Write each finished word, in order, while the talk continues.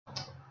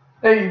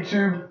Hey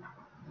YouTube,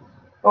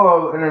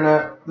 hello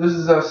Internet. This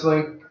is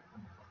Slink.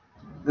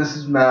 This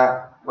is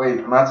Matt.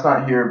 Wait, Matt's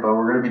not here, but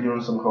we're gonna be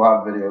doing some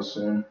collab videos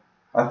soon.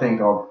 I'm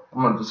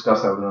gonna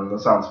discuss that with him.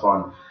 That sounds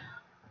fun.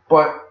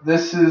 But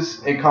this is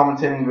a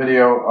commentating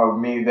video of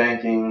me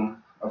thanking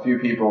a few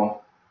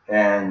people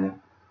and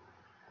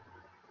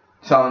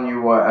telling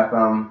you what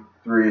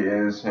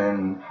FM3 is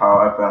and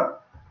how FM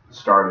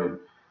started.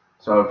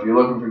 So if you're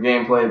looking for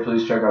gameplay,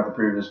 please check out the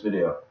previous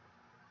video.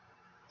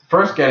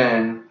 First get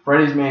in,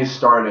 Freddy's Maze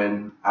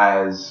started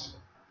as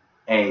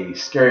a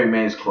Scary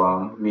Maze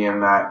clone. Me and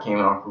Matt came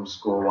home from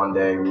school one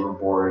day, we were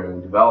bored and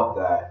we developed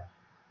that.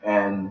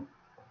 And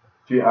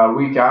a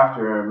week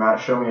after, Matt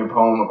showed me a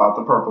poem about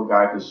the purple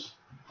guy because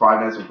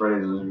Five Nights at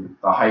Freddy's was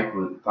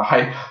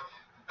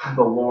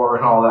the lore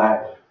and all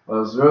that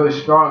was really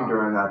strong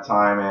during that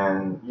time,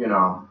 and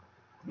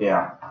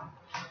yeah.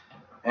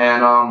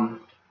 And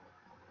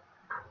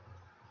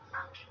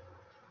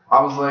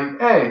I was like,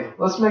 hey,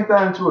 let's make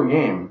that into a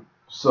game.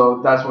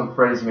 So that's when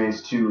Freddy's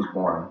Maze 2 was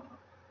born.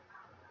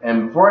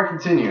 And before I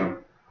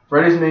continue,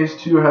 Freddy's Maze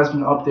 2 has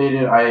been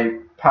updated. I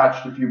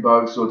patched a few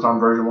bugs, so it's on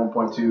version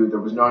 1.2. There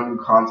was no new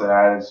content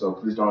added, so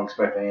please don't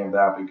expect any of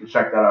that, but you can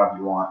check that out if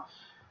you want.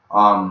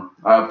 I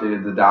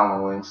updated the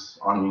download links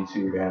on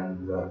YouTube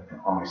and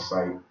on my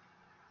site.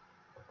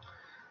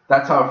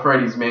 That's how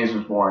Freddy's Maze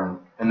was born.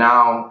 And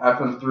now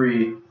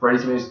FM3,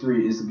 Freddy's Maze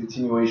 3, is the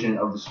continuation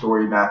of the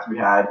story Matthew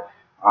had.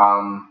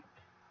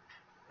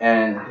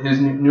 And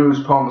his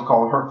newest poem is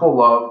called Hurtful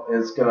Love.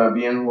 It's going to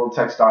be in a little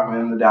text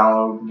document in the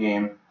download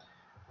game.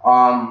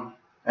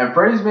 And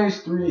Freddy's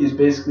Maze 3 is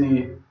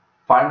basically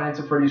Five Nights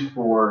at Freddy's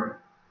 4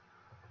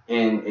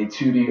 in a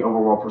 2D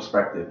overworld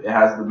perspective. It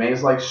has the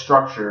maze-like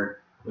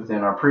structure within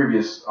our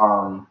previous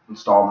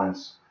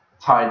installments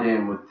tied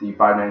in with the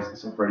Five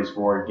Nights at Freddy's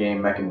 4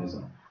 game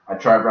mechanism. I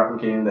tried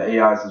replicating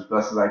the AIs as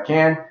best as I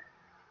can.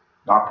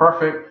 Not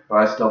perfect, but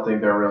I still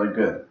think they're really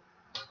good.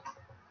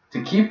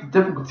 To keep the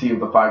difficulty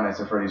of the Five Nights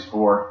at Freddy's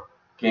 4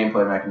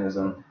 gameplay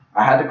mechanism,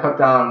 I had to cut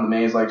down the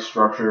maze-like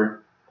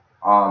structure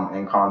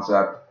and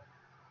concept.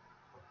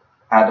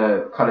 I had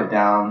to cut it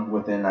down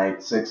within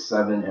night 6,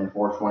 7, and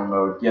 420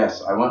 mode.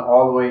 Yes, I went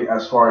all the way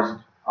as far as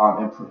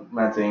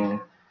implementing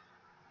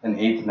an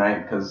 8th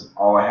night because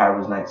all I had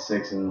was night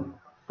 6 in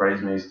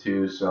Freddy's Maze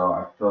 2, so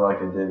I feel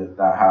like I did it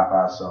that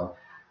half-assed. So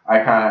I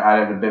kind of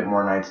added a bit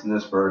more nights in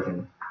this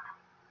version.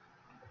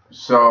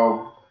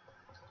 So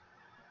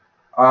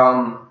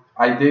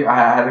I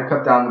had to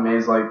cut down the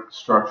maze-like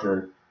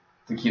structure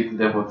to keep the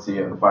difficulty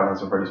of the Five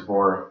Nights at Freddy's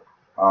 4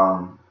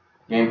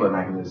 gameplay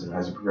mechanism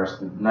as you progress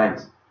through the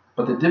nights.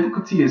 But the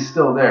difficulty is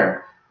still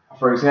there.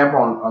 For example,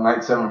 on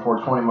night 7,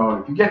 420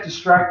 mode, if you get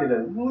distracted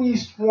at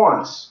least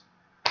once,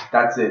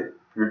 that's it.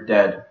 You're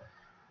dead.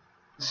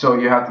 So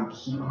you have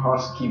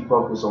to keep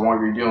focus on what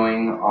you're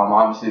doing.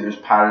 Obviously, there's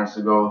patterns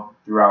to go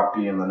throughout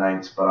being the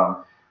nights,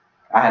 but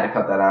I had to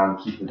cut that out and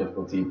keep the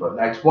difficulty. But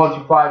nights 1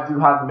 through 5 do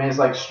have the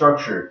maze-like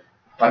structure.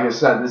 Like I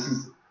said, this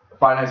is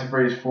Five Nights at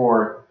Freddy's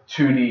 4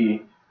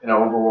 2D in an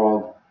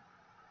overworld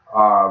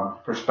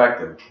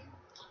perspective.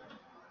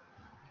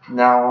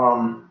 Now,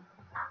 I'm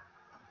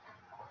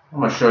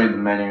going to show you the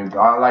menu.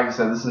 Like I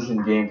said, this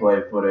isn't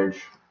gameplay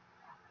footage.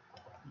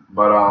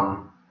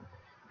 But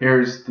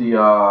here's the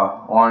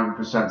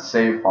 100%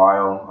 save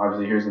file.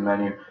 Obviously, here's the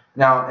menu.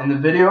 Now, in the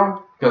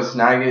video, because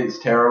Snagit is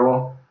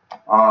terrible,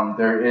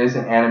 there is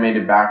an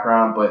animated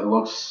background, but it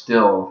looks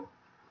still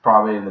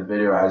probably in the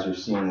video as you're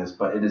seeing this,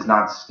 but it is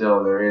not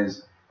still. There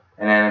is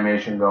an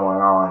animation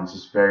going on. It's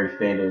just very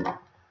faded.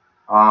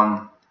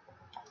 And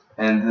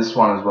this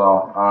one as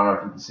well. I don't know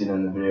if you can see it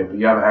in the video, but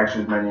you have an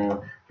extras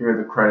menu. Here are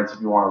the credits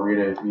if you want to read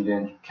it, if you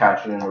didn't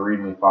catch it in the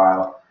README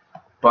file.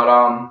 But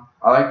I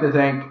like to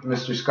thank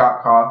Mr.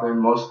 Scott Cawthon.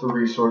 Most of the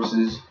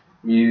resources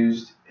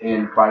used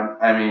in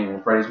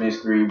Freddy's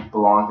Maze 3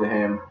 belong to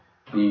him.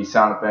 The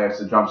sound effects,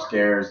 the jump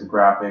scares, the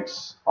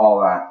graphics, all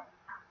that.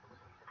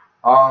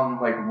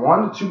 Like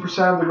 1 to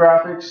 2% of the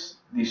graphics,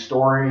 the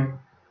story,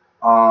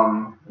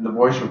 the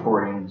voice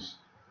recordings,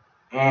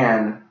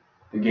 and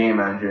the game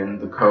engine,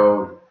 the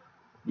code,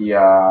 the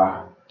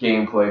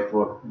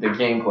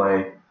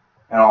gameplay,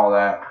 and all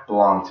that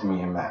belong to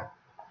me and Matt.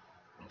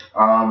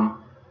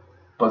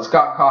 But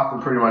Scott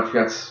Cawthon pretty much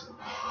gets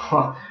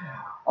a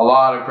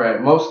lot of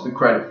credit, most of the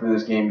credit for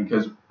this game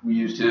because we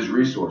used his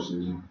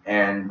resources,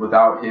 and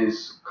without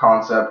his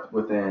concept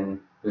within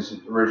this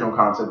original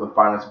concept with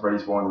Five Nights at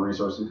Freddy's 4 and the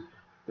resources,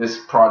 this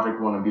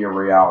project wouldn't be a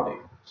reality.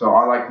 So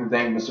I'd like to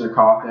thank Mr.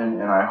 Cawthon,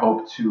 and I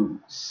hope to,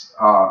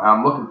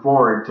 I'm looking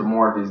forward to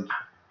more of his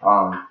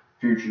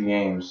future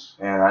games,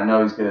 and I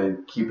know he's going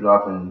to keep it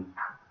up and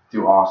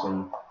do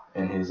awesome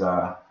in his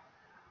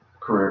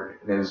career,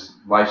 his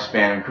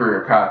lifespan and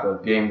career path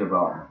of game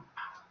development.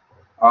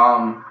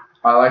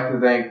 I like to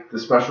thank the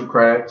special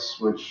credits,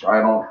 which I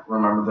don't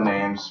remember the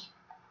names.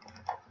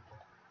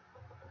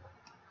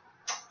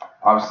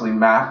 Obviously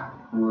Matt,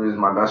 who is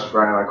my best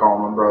friend, I call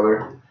him my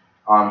brother.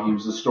 He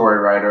was the story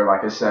writer,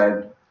 like I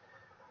said.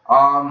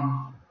 I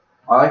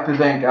like to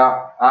thank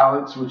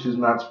Alex, which is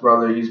Matt's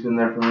brother, he's been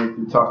there for me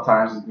through tough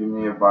times. He's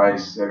giving me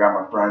advice. I got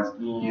my friends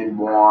Ian,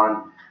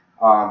 Juan,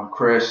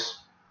 Chris.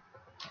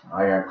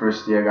 I got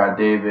Christy. I got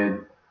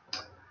David,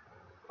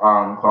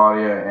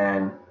 Claudia,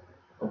 and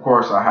of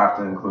course I have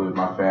to include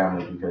my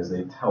family because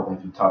they helped me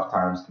through tough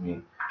times, give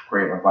me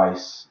great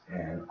advice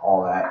and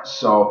all that.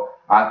 So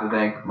I have to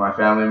thank my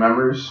family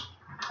members.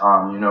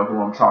 You know who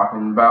I'm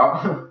talking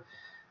about,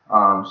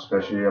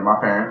 especially my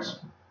parents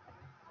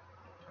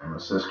and my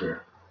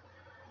sister.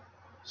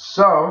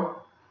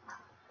 So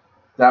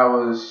that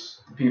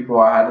was the people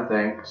I had to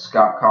thank.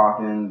 Scott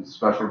Cawthon,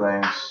 special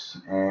thanks,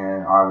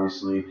 and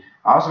obviously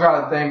I also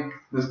got to thank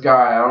this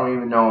guy. I don't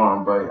even know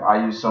him, but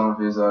I used some of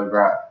his little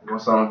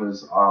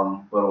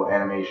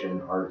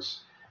animation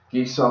arts.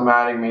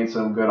 Geek-So-Matic made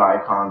some good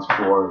icons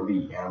for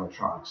the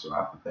animatronics, so I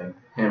have to thank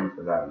him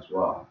for that as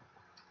well.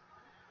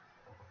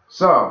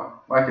 So,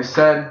 like I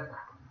said,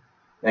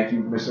 thank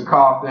you, Mr.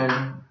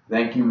 Cawthon.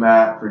 Thank you,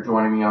 Matt, for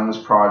joining me on this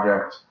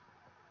project.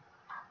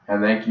 And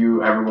thank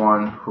you,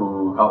 everyone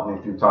who helped me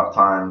through tough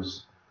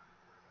times.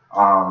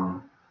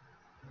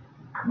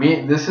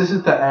 This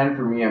isn't the end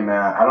for me and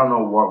Matt. I don't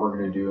know what we're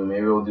going to do.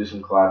 Maybe we'll do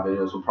some collab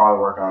videos. We'll probably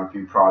work on a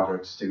few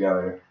projects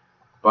together.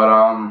 But,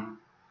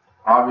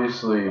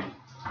 obviously,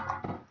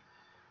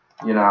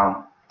 you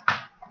know,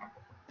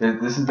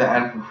 this is the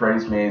end for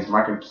Freddy's Maze. I'm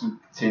not going to keep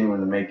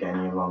continuing to make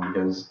any of them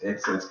because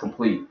it's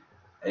complete.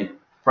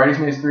 Freddy's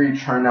Maze 3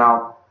 turned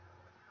out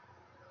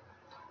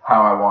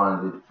how I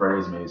wanted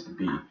Freddy's Maze to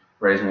be.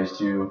 Freddy's Maze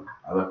 2,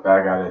 I look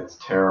back at it, it's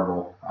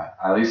terrible.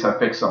 At least I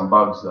fixed some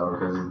bugs though,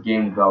 because as a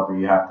game developer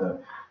you have to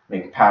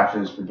make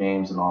patches for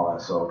games and all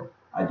that, so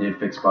I did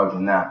fix bugs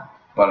in that.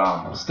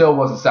 But still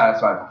wasn't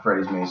satisfied with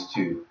Freddy's Maze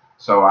 2,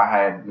 so I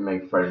had to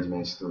make Freddy's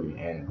Maze 3,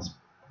 and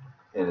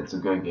it's a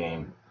good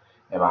game,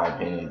 in my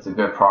opinion. It's a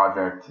good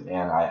project,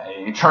 and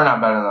it turned out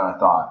better than I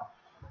thought.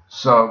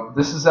 So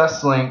this is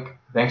Slink.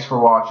 Thanks for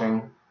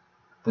watching.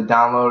 The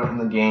download in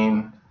the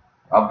game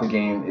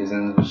is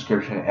in the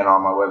description and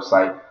on my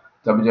website,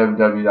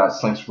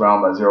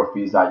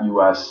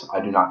 www.slinksrealm.zerofees.us. I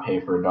do not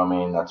pay for a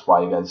domain. That's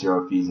why you got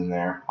 0 fees in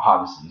there.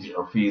 Obviously,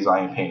 0 fees.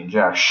 I ain't paying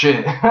jack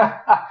shit.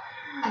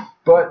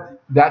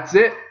 But that's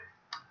it.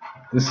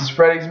 This is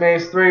Freddy's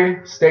Maze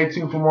 3. Stay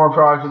tuned for more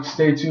projects.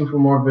 Stay tuned for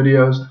more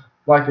videos.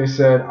 Like I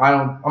said,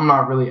 I'm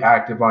not really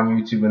active on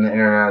YouTube and the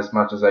internet as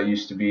much as I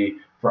used to be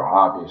for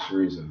obvious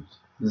reasons.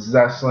 This is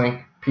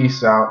Slink.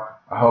 Peace out.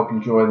 I hope you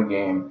enjoy the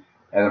game.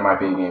 And there might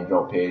be a Game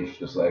Jolt page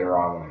just later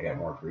on when I get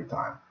more free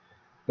time.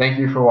 Thank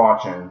you for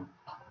watching,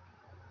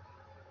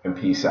 and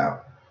peace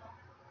out.